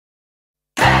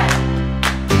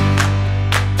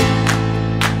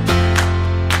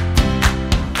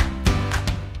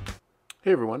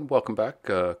Hey everyone, welcome back.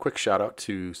 Quick shout out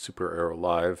to Super Arrow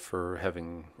Live for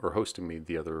having or hosting me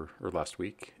last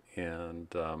week, and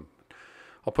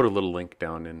I'll put a little link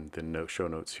down in the show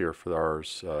notes here for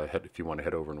ours. If you want to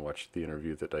head over and watch the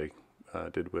interview that I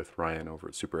did with Ryan over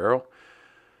at Super Arrow,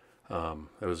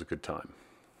 that was a good time.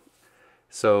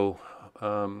 So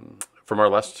from our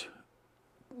last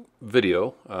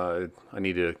video, I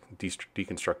need to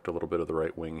deconstruct a little bit of the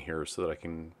right wing here so that I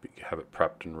can have it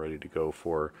prepped and ready to go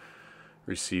for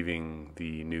receiving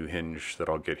the new hinge that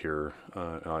I'll get here.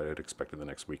 I'd expect in the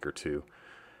next week or two.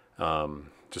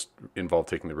 Just involved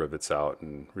taking the rivets out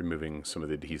and removing some of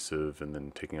the adhesive, and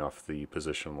then taking off the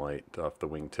position light off the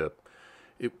wingtip.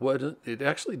 It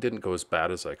actually didn't go as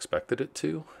bad as I expected it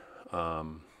to.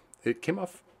 It came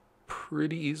off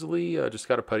pretty easily. I just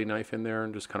got a putty knife in there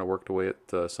and just kind of worked away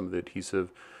at some of the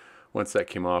adhesive. Once that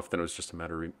came off, then it was just a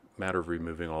matter of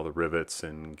removing all the rivets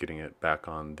and getting it back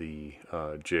on the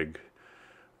jig,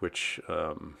 which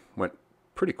went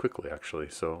pretty quickly actually.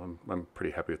 So I'm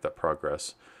pretty happy with that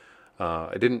progress.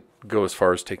 I didn't go as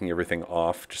far as taking everything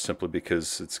off, just simply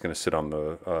because it's going to sit on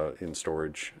the in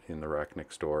storage in the rack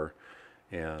next door,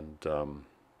 and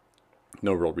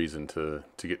no real reason to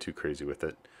get too crazy with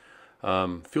it.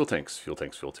 Fuel tanks.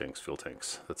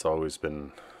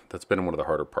 That's been one of the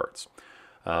harder parts.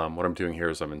 What I'm doing here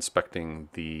is I'm inspecting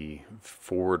the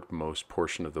forwardmost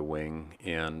portion of the wing,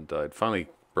 and I'd finally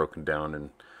broken down and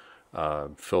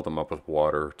filled them up with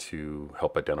water to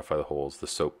help identify the holes. The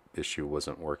soap issue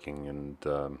wasn't working, and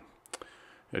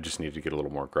I just needed to get a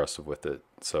little more aggressive with it.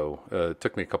 So it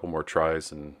took me a couple more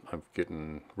tries, and I'm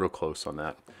getting real close on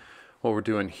that. What we're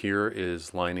doing here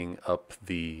is lining up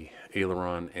the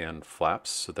aileron and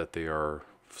flaps so that they are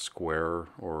square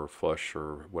or flush,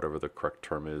 or whatever the correct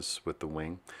term is, with the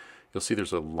wing. You'll see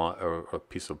there's a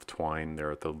piece of twine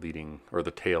there at the leading or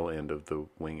the tail end of the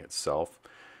wing itself.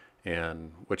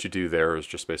 And what you do there is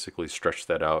just basically stretch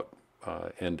that out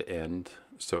end to end,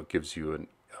 so it gives you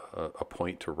a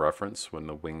point to reference when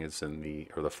the wing is in the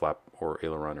flap or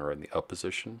aileron are in the up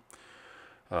position.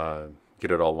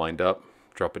 Get it all lined up,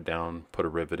 drop it down, put a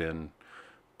rivet in,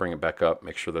 bring it back up,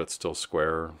 make sure that it's still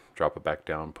square, drop it back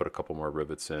down, put a couple more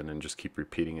rivets in, and just keep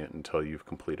repeating it until you've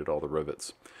completed all the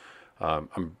rivets.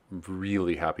 I'm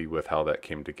really happy with how that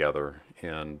came together,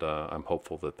 and I'm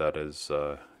hopeful that that is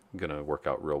going to work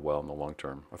out real well in the long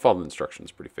term. I followed the instructions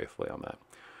pretty faithfully on that.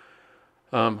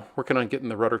 Working on getting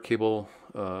the rudder cable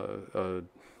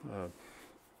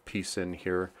piece in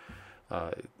here.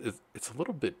 It's a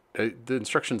little bit, the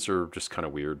instructions are just kind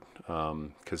of weird,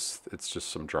 because it's just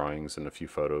some drawings and a few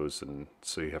photos, and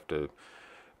so you have to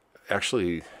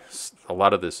actually, a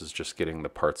lot of this is just getting the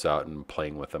parts out and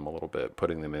playing with them a little bit,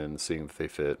 putting them in, seeing if they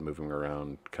fit, moving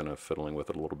around, kind of fiddling with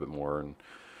it a little bit more, and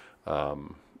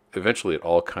eventually it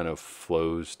all kind of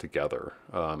flows together.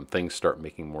 Things start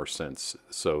making more sense.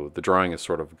 So the drawing is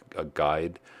sort of a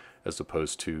guide, as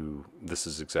opposed to this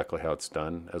is exactly how it's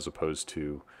done, as opposed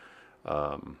to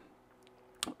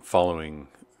following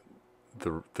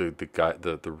the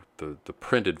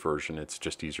printed version. It's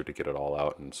just easier to get it all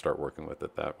out and start working with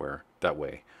it that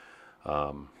way.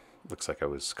 Looks like I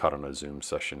was caught on a Zoom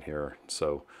session here,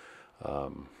 so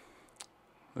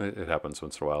it happens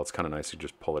once in a while. It's kind of nice to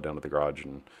just pull it down to the garage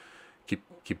and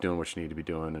keep doing what you need to be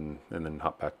doing, and then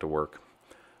hop back to work.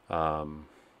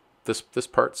 This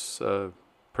part's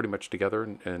pretty much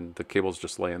together, and the cable's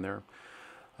just laying there.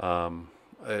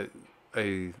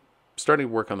 I started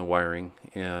work on the wiring,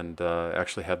 and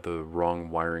actually had the wrong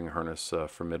wiring harness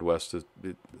from Midwest.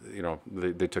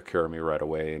 They took care of me right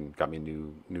away and got me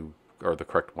the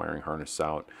correct wiring harness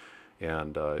out,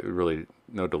 and really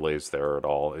no delays there at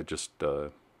all. It just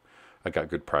I got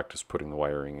good practice putting the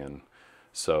wiring in,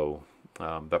 so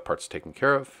that part's taken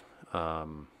care of.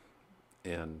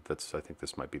 And I think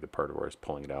this might be the part where I was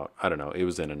pulling it out. I don't know. It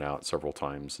was in and out several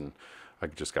times, and I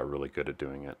just got really good at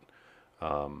doing it.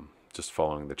 Just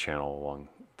following the channel along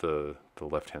the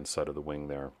left-hand side of the wing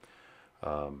there.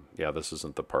 Yeah, this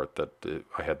isn't the part that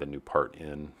I had the new part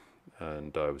in,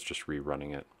 and I was just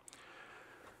rerunning it.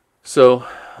 So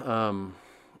I'm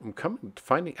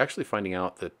finding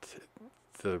out that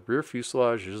the rear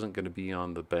fuselage isn't going to be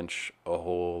on the bench a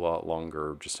whole lot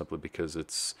longer, just simply because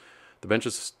the bench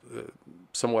is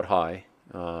somewhat high,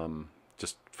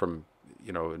 just from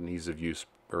an ease of use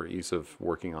or ease of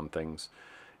working on things,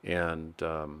 and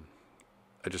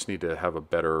I just need to have a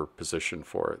better position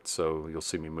for it. So you'll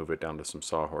see me move it down to some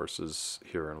sawhorses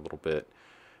here in a little bit,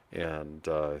 and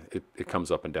it comes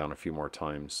up and down a few more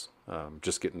times.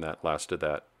 Just getting that last of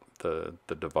that, the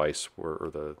device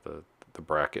or the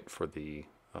bracket for the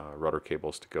rudder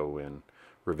cables to go in,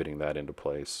 riveting that into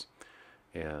place,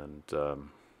 and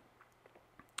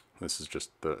This is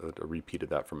just a repeat of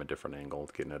that from a different angle,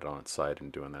 getting it on its side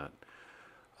and doing that.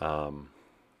 Now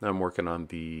I'm working on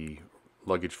the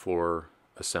luggage floor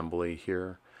assembly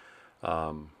here.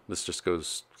 This just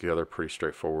goes together pretty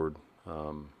straightforward.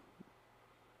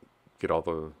 Get all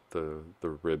the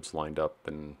ribs lined up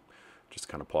and just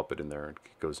kind of plop it in there. It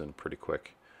goes in pretty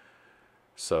quick.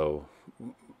 So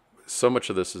much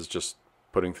of this is just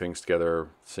putting things together,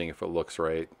 seeing if it looks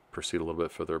right, proceed a little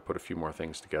bit further, put a few more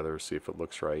things together, see if it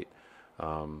looks right.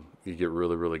 You get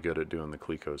really, really good at doing the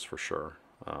clecos for sure.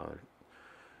 You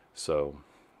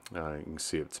can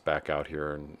see it's back out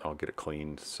here, and I'll get it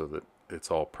cleaned so that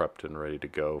it's all prepped and ready to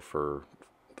go for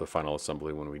the final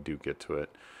assembly when we do get to it.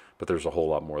 But there's a whole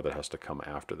lot more that has to come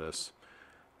after this.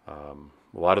 A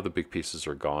lot of the big pieces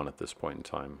are gone at this point in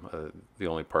time. The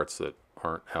only parts that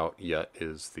aren't out yet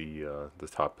is the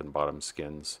top and bottom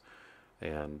skins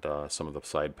and some of the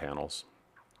side panels.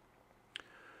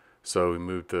 So we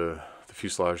moved the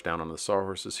fuselage down on the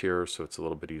sawhorses here, so it's a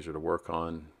little bit easier to work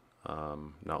on,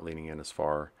 not leaning in as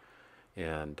far,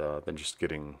 and then just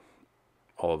getting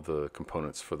all of the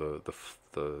components for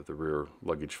the rear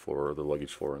luggage floor, or the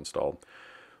luggage floor, installed.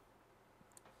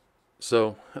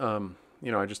 So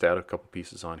you know, I just add a couple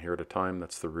pieces on here at a time.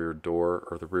 That's the rear door,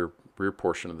 or the rear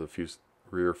portion of the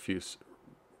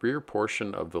rear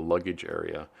portion of the luggage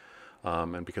area.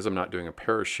 And because I'm not doing a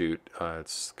parachute,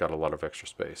 it's got a lot of extra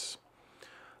space.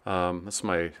 That's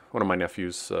one of my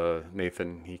nephews,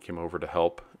 Nathan. He came over to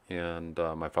help, and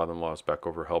my father-in-law is back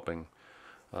over helping.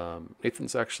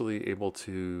 Nathan's actually able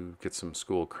to get some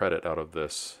school credit out of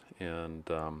this, and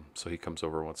so he comes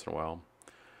over once in a while.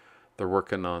 They're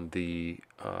working on the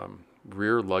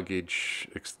rear luggage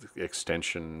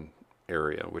extension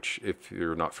area, which, if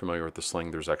you're not familiar with the Sling,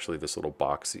 there's actually this little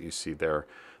box that you see there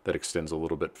that extends a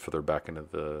little bit further back into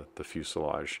the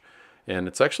fuselage. And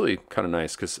it's actually kind of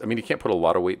nice because, I mean, you can't put a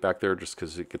lot of weight back there just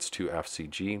because it gets too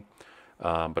FCG,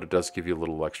 but it does give you a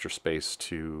little extra space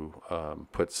to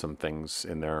put some things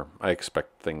in there. I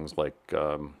expect things like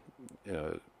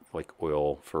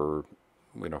oil for,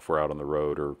 you know, if we're out on the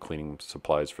road, or cleaning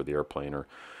supplies for the airplane, or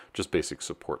just basic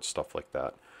support stuff like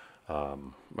that.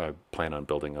 I plan on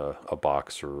building a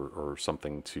box or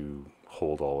something to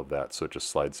hold all of that, so it just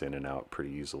slides in and out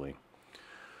pretty easily.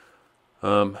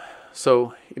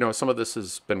 So, you know, some of this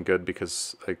has been good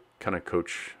because I kind of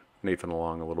coach Nathan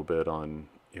along a little bit on,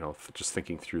 you know, just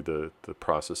thinking through the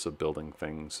process of building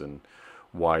things and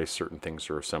why certain things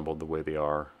are assembled the way they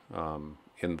are.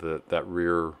 In that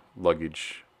rear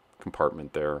luggage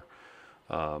compartment there,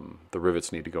 the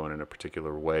rivets need to go in a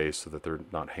particular way so that they're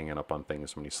not hanging up on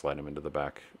things when you slide them into the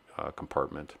back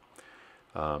compartment.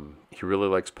 He really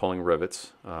likes pulling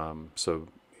rivets, so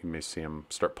you may see him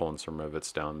start pulling some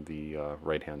rivets down the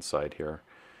right hand side here,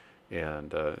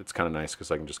 and it's kind of nice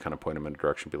because I can just kind of point him in a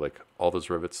direction, be like, all those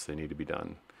rivets, they need to be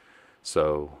done.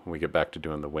 So when we get back to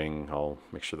doing the wing, I'll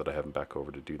make sure that I have him back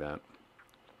over to do that.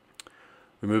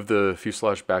 We moved the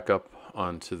fuselage back up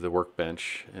onto the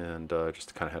workbench, and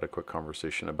just kind of had a quick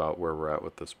conversation about where we're at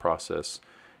with this process.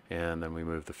 And then we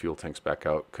moved the fuel tanks back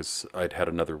out because I'd had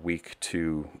another week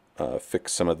to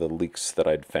fix some of the leaks that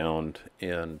I'd found,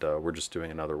 and we're just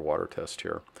doing another water test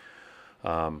here.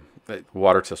 The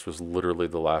water test was literally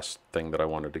the last thing that I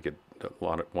wanted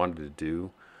to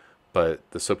do, but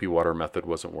the soapy water method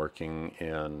wasn't working,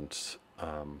 and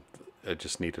it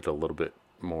just needed a little bit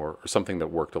more, or something that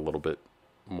worked a little bit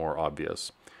more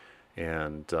obvious.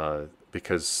 And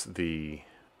because the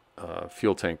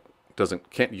fuel tank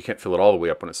you can't fill it all the way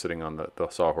up when it's sitting on the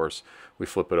sawhorse, we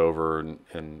flip it over,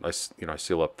 and I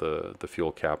seal up the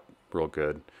fuel cap real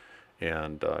good,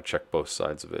 and check both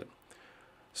sides of it.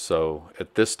 So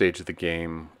at this stage of the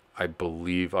game, I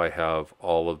believe I have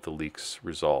all of the leaks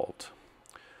resolved.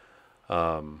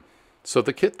 So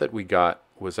the kit that we got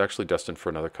was actually destined for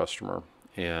another customer,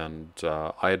 and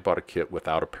I had bought a kit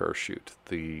without a parachute.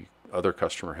 The other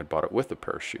customer had bought it with a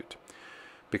parachute.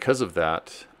 Because of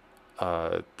that,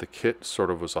 the kit sort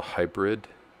of was a hybrid,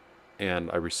 and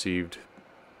I received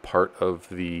part of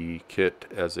the kit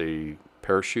as a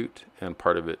parachute and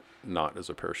part of it not as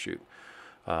a parachute.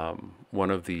 One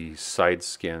of the side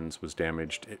skins was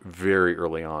damaged very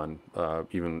early on,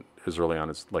 even as early on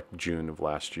as like June of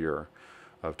last year,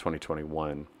 of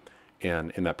 2021.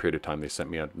 And in that period of time, they sent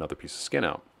me another piece of skin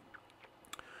out.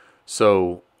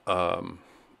 So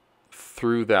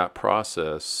through that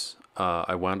process,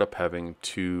 I wound up having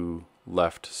two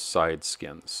left side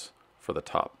skins for the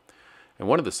top. And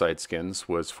one of the side skins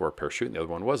was for a parachute, and the other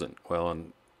one wasn't. Well,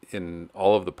 in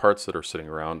all of the parts that are sitting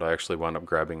around, I actually wound up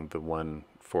grabbing the one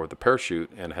for the parachute,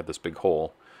 and had this big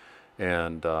hole.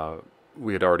 And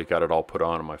we had already got it all put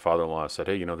on, and my father-in-law said,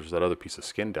 "Hey, there's that other piece of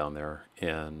skin down there,"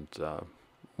 and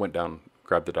went down,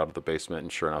 grabbed it out of the basement,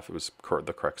 and sure enough, it was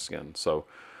the correct skin. So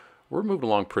we're moving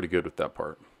along pretty good with that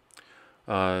part.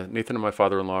 Nathan and my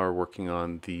father-in-law are working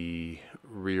on the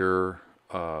rear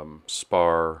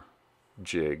spar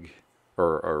jig,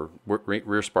 or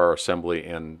rear spar assembly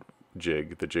and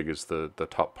jig. The jig is the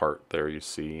top part there you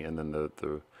see, and then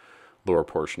the lower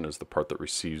portion is the part that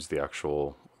receives the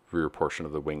actual rear portion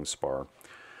of the wing spar.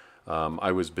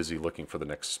 I was busy looking for the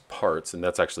next parts, and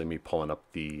that's actually me pulling up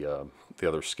the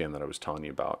other skin that I was telling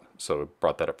you about. So I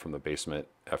brought that up from the basement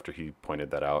after he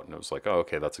pointed that out, and it was like, oh,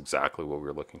 okay, that's exactly what we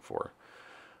were looking for.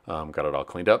 Got it all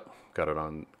cleaned up, got it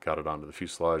onto the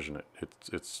fuselage, and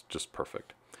it's just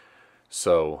perfect.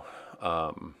 So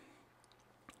I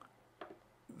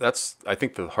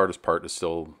think the hardest part is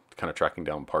still kind of tracking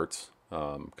down parts,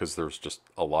 because there's just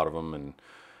a lot of them, and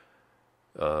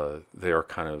they are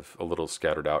kind of a little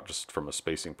scattered out just from a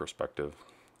spacing perspective.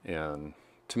 And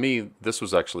to me, this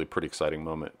was actually a pretty exciting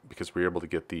moment because we were able to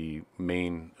get the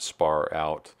main spar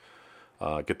out,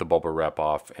 get the bubble wrap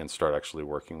off, and start actually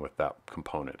working with that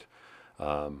component.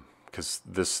 Because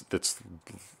it's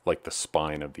like the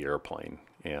spine of the airplane,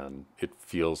 and it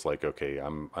feels like, okay,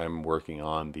 I'm working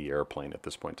on the airplane at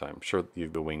this point in time. Sure,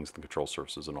 the wings, the control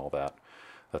surfaces, and all that,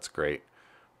 that's great,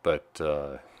 but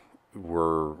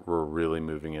we're really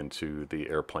moving into the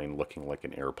airplane looking like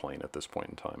an airplane at this point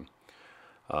in time.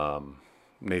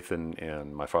 Nathan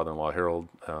and my father-in-law Harold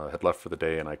had left for the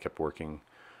day, and I kept working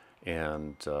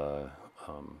and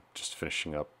just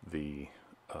finishing up the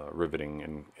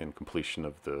riveting and completion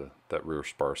of that rear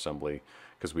spar assembly,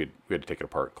 because we had to take it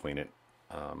apart, clean it.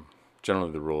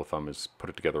 Generally, the rule of thumb is put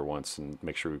it together once and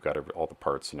make sure we've got all the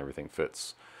parts and everything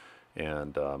fits.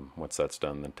 And once that's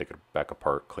done, then take it back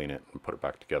apart, clean it, and put it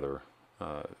back together.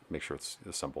 Make sure it's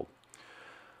assembled.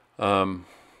 So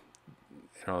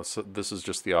this is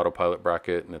just the autopilot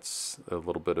bracket, and it's a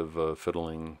little bit of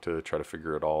fiddling to try to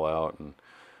figure it all out. And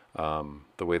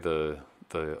the way the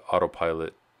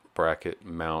autopilot bracket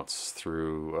mounts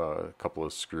through a couple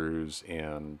of screws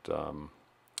and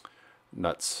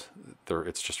nuts,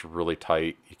 it's just really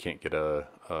tight. You can't get a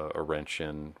wrench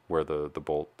in where the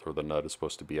bolt or the nut is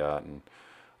supposed to be at, and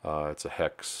it's a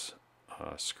hex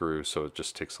screw, so it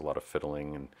just takes a lot of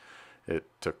fiddling, and it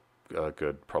took a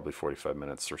good probably 45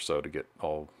 minutes or so to get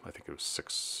all, I think it was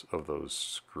 6 of those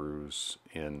screws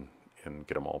in and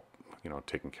get them all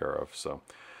taken care of. So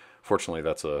fortunately,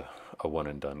 that's a one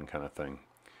and done kind of thing.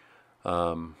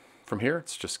 From here,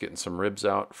 it's just getting some ribs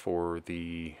out for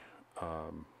to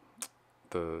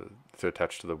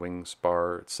attach to the wing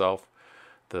spar itself.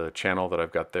 The channel that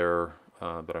I've got there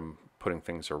that I'm putting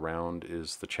things around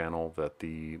is the channel that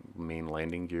the main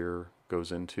landing gear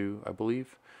goes into, I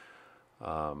believe.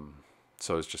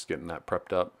 So I was just getting that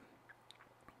prepped up.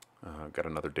 Got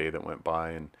another day that went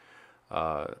by, and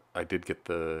I did get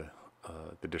the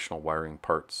additional wiring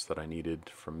parts that I needed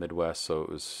from Midwest, so it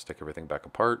was stick everything back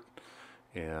apart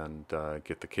and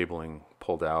get the cabling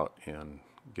pulled out and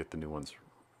get the new ones,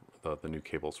 the new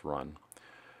cables run.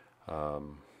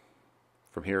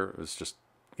 From here, it was just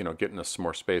getting us some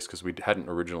more space, because we hadn't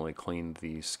originally cleaned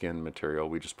the skin material.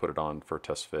 We just put it on for a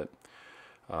test fit.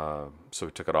 So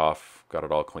we took it off, got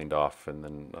it all cleaned off, and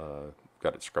then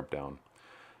got it scrubbed down.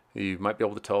 You might be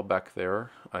able to tell back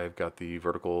there, I've got the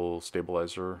vertical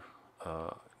stabilizer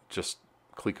just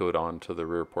clecoed onto the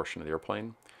rear portion of the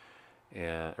airplane,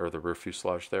 or the rear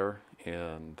fuselage there,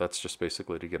 and that's just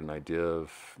basically to get an idea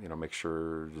of, make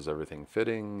sure is everything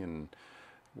fitting and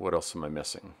what else am I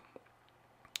missing.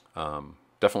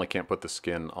 Definitely can't put the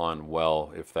skin on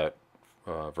well if that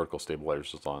vertical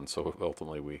stabilizer is on, so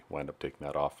ultimately we wind up taking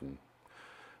that off and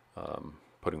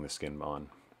putting the skin on.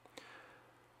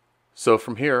 So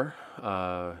from here,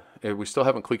 we still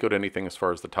haven't clecoed anything as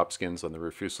far as the top skins on the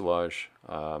rear fuselage.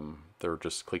 They're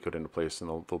just clecoed into place, and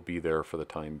they'll be there for the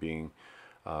time being,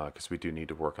 because we do need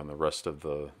to work on the rest of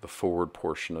the forward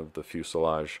portion of the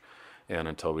fuselage, and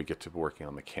until we get to working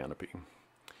on the canopy.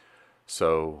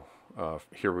 So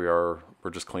here we are.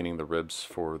 We're just cleaning the ribs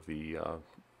for the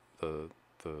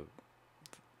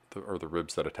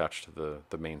ribs that attach to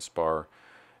the main spar,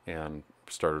 and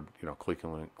started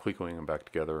clecoing them back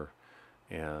together.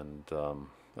 And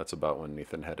that's about when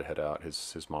Nathan had to head out.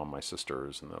 His mom, my sister,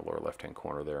 is in the lower left hand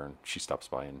corner there, and she stops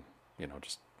by and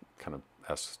just kind of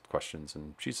asks questions,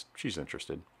 and she's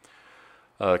interested.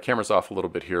 Camera's off a little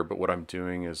bit here, but what I'm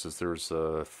doing is there's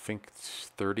I think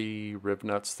 30 rib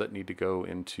nuts that need to go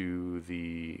into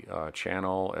the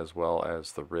channel as well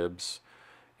as the ribs,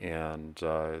 and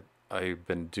I've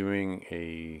been doing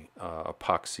a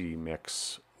epoxy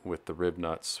mix with the rib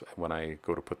nuts when I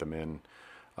go to put them in,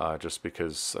 just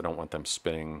because I don't want them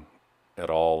spinning at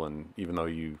all. And even though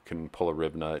you can pull a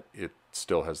rib nut, it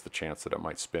still has the chance that it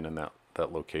might spin in that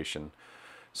location.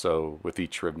 So with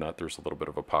each rib nut, there's a little bit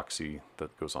of epoxy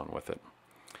that goes on with it.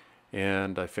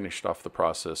 And I finished off the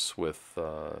process with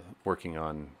working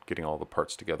on getting all the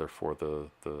parts together for the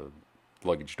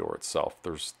luggage door itself.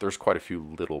 There's quite a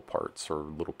few little parts or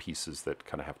little pieces that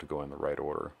kind of have to go in the right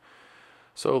order.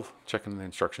 So checking the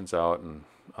instructions out and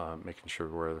making sure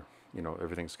where, you know,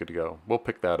 everything's good to go. We'll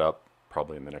pick that up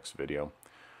probably in the next video.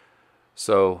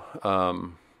 So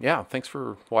yeah, thanks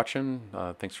for watching.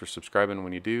 Thanks for subscribing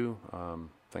when you do.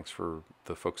 Thanks for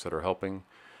the folks that are helping.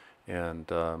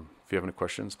 And if you have any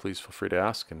questions, please feel free to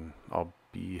ask, and I'll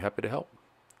be happy to help.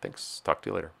 Thanks. Talk to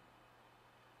you later.